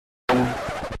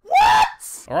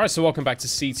Alright, so welcome back to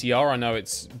CTR. I know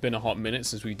it's been a hot minute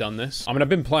since we've done this. I mean, I've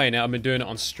been playing it. I've been doing it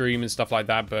on stream and stuff like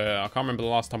that, but I can't remember the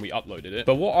last time we uploaded it.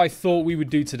 But what I thought we would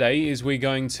do today is we're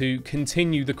going to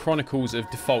continue the Chronicles of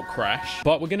Default Crash,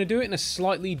 but we're going to do it in a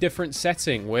slightly different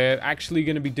setting. We're actually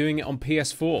going to be doing it on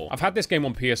PS4. I've had this game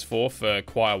on PS4 for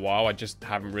quite a while. I just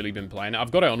haven't really been playing it.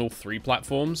 I've got it on all three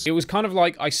platforms. It was kind of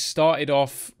like I started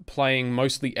off playing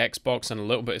mostly Xbox and a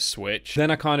little bit of Switch.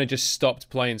 Then I kind of just stopped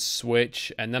playing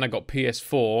Switch, and then I got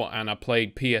PS4 and I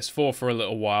played PS4 for a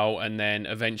little while, and then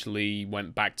eventually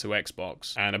went back to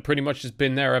Xbox, and I've pretty much just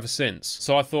been there ever since.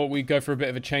 So I thought we'd go for a bit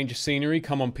of a change of scenery,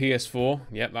 come on PS4.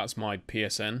 Yep, that's my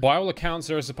PSN. By all accounts,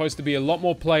 there are supposed to be a lot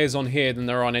more players on here than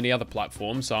there are on any other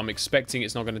platform, so I'm expecting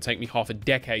it's not going to take me half a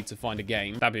decade to find a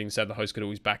game. That being said, the host could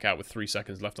always back out with 3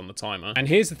 seconds left on the timer. And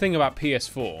here's the thing about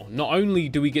PS4. Not only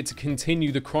do we get to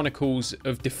continue the Chronicles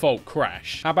of Default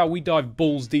Crash, how about we dive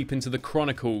balls deep into the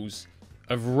Chronicles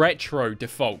of Retro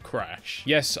Default Crash.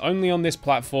 Yes, only on this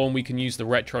platform we can use the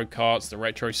retro carts, the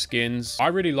retro skins. I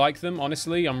really like them,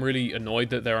 honestly. I'm really annoyed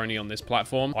that they're only on this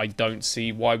platform. I don't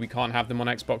see why we can't have them on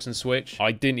Xbox and Switch.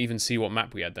 I didn't even see what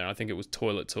map we had there. I think it was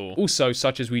Toilet Tour. Also,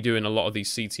 such as we do in a lot of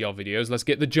these CTR videos, let's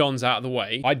get the Johns out of the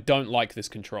way. I don't like this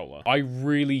controller. I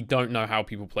really don't know how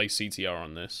people play CTR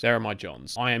on this. There are my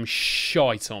Johns. I am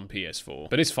shite on PS4.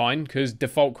 But it's fine, because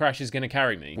Default Crash is going to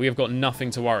carry me. We have got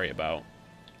nothing to worry about.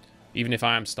 Even if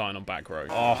I am starting on back row.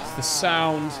 Oh, the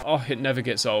sound. Oh, it never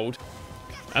gets old.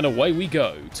 And away we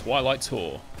go. Twilight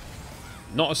Tour.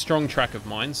 Not a strong track of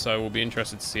mine, so we'll be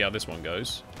interested to see how this one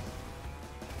goes.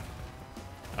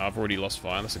 I've already lost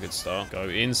fire. That's a good start. Go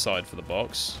inside for the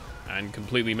box and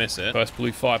completely miss it. First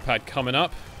blue fire pad coming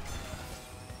up.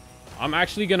 I'm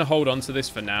actually going to hold on to this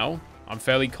for now. I'm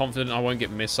fairly confident I won't get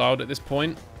missiled at this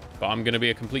point, but I'm going to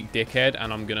be a complete dickhead,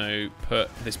 and I'm going to put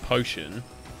this potion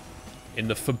in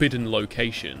the forbidden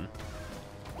location,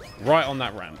 right on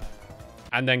that ramp,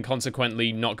 and then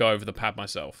consequently not go over the pad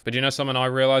myself. But you know something I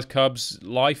realized, Cubs?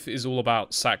 Life is all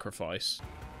about sacrifice.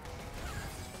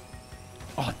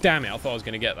 Oh, damn it, I thought I was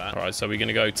going to get that. All right, so we're going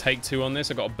to go take two on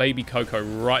this. I got a baby Coco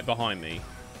right behind me.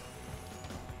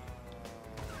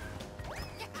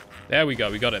 There we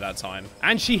go, we got it that time.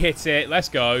 And she hits it, let's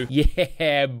go.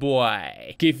 Yeah,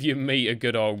 boy. Give your meat a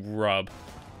good old rub.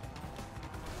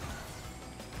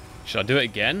 Should I do it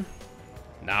again?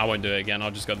 Nah, I won't do it again.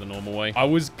 I'll just go the normal way. I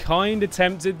was kind of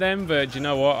tempted then, but you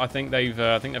know what? I think they've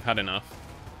had enough.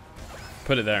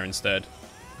 Put it there instead.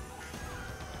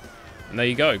 And there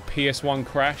you go. PS1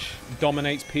 Crash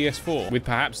dominates PS4 with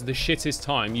perhaps the shittest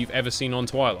time you've ever seen on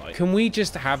Twilight. Can we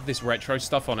just have this retro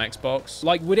stuff on Xbox?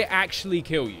 Like, would it actually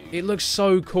kill you? It looks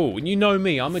so cool. And you know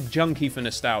me, I'm a junkie for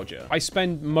nostalgia. I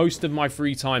spend most of my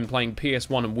free time playing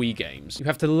PS1 and Wii games. You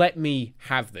have to let me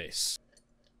have this.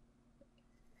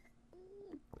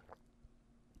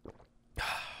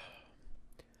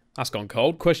 That's gone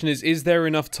cold. Question is there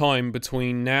enough time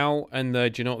between now and the...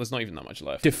 Do you know what? There's not even that much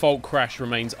left. Default Crash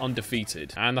remains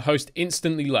undefeated. And the host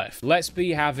instantly left. Let's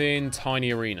be having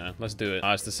Tiny Arena. Let's do it.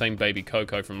 It's the same baby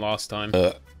Coco from last time.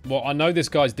 Well, I know this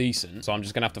guy's decent, so I'm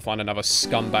just going to have to find another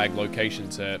scumbag location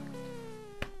to...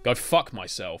 go fuck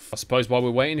myself. I suppose while we're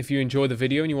waiting, if you enjoy the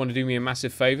video and you want to do me a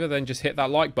massive favor, then just hit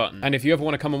that like button. And if you ever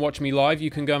want to come and watch me live,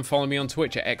 you can go and follow me on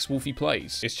Twitch at Wolfy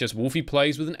Playz. It's just Wolfy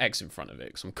Playz with an X in front of it,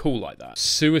 because I'm cool like that.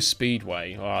 Sewer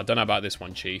Speedway. Oh, I don't know about this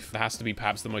one, Chief. It has to be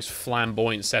perhaps the most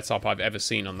flamboyant setup I've ever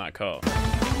seen on that car.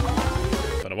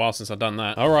 Been a while since I've done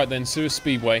that. All right then, Sewer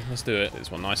Speedway. Let's do it. This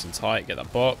one nice and tight. Get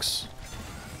that box.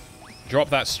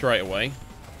 Drop that straight away.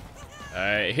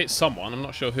 It hit someone. I'm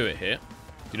not sure who it hit.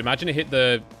 You'd imagine it hit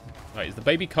the... Wait, is the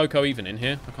baby Coco even in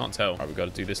here? I can't tell. All right, we've got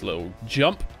to do this little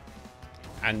jump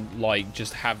and, like,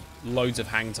 just have loads of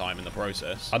hang time in the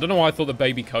process. I don't know why I thought the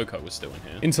baby Coco was still in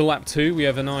here. Into lap 2, we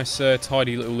have a nice,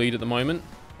 tidy little lead at the moment.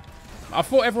 I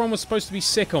thought everyone was supposed to be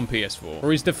sick on PS4.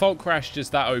 Or is Default Crash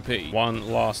just that OP? One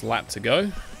last lap to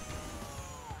go.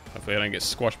 Hopefully I don't get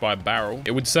squashed by a barrel.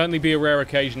 It would certainly be a rare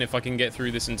occasion if I can get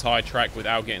through this entire track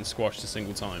without getting squashed a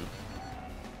single time.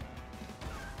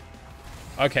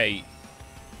 Okay.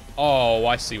 Oh,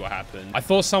 I see what happened. I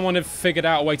thought someone had figured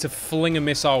out a way to fling a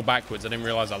missile backwards. I didn't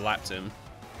realize I lapped him.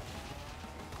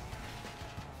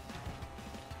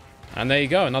 And there you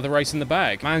go, another race in the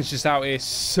bag. Man's just out here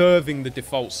serving the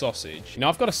default sausage. You know,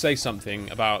 I've got to say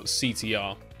something about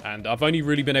CTR. And I've only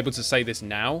really been able to say this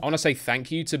now. I want to say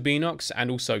thank you to Beanox and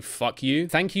also fuck you.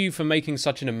 Thank you for making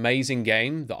such an amazing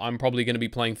game that I'm probably going to be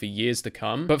playing for years to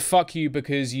come. But fuck you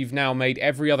because you've now made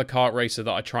every other kart racer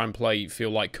that I try and play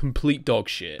feel like complete dog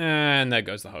shit. And there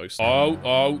goes the host.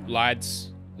 Oh,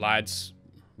 lads.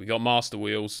 We got master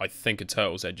wheels. I think a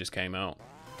turtle's head just came out.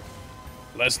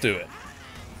 Let's do it.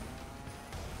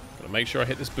 Gotta make sure I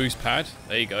hit this boost pad.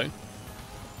 There you go.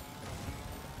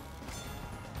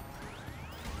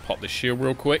 Pop the shield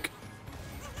real quick.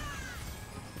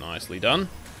 Nicely done.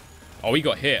 Oh, he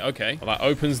got hit. Okay. Well, that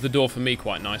opens the door for me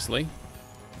quite nicely.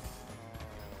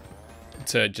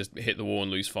 To just hit the wall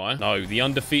and lose fire. No, the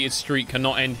undefeated streak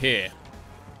cannot end here.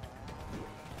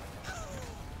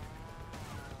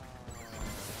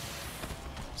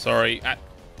 Sorry.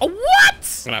 Oh, what?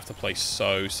 I'm gonna have to play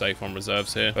so safe on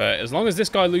reserves here. But as long as this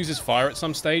guy loses fire at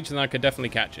some stage, then I could definitely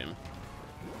catch him.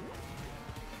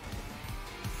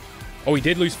 Oh, he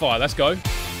did lose fire. Let's go.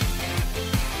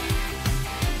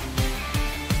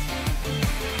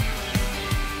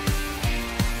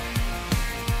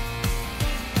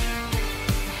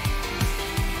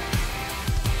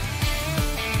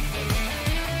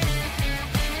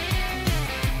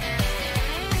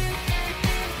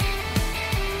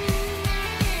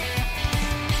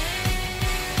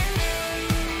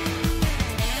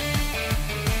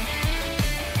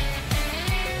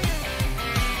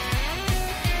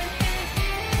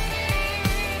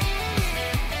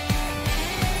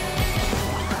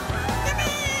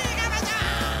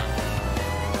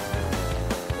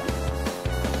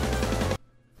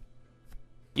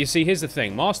 You see, here's the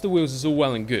thing. Master Wheels is all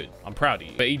well and good. I'm proud of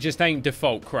you. But he just ain't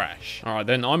Default Crash. Alright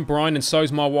then, I'm Brian and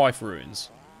so's my wife,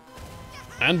 Ruins.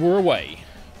 And we're away.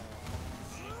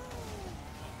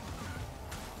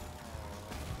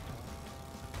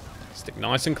 Stick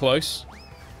nice and close.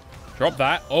 Drop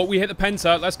that. Oh, we hit the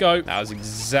penta. Let's go. That was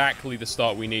exactly the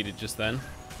start we needed just then.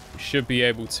 We should be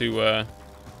able to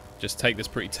just take this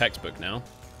pretty textbook now.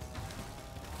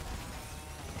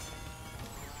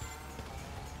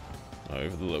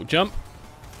 Over the little jump.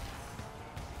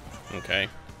 Okay.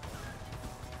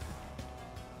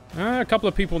 A couple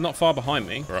of people not far behind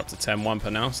me. We're up to 10-1 per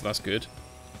now, so that's good.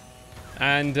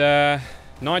 And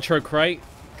Nitro crate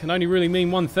can only really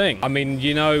mean one thing. I mean,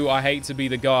 you know, I hate to be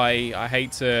the guy. I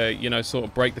hate to, you know, sort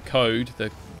of break the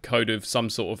code of some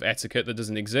sort of etiquette that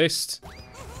doesn't exist.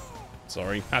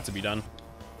 Sorry, had to be done.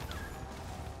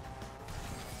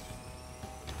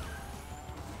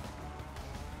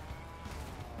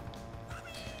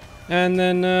 And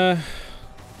then,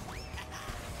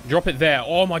 drop it there.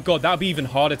 Oh my god, that would be even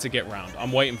harder to get round.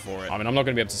 I'm waiting for it. I mean, I'm not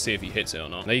going to be able to see if he hits it or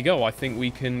not. There you go. I think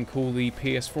we can call the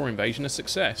PS4 invasion a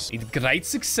success. It's a great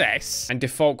success. And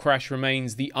Default Crash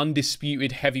remains the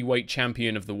undisputed heavyweight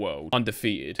champion of the world.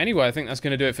 Undefeated. Anyway, I think that's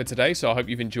going to do it for today, so I hope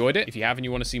you've enjoyed it. If you have and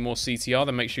you want to see more CTR,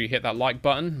 then make sure you hit that like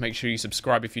button. Make sure you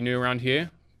subscribe if you're new around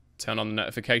here. Turn on the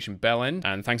notification bell end.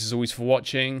 And thanks as always for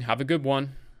watching. Have a good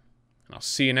one. And I'll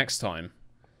see you next time.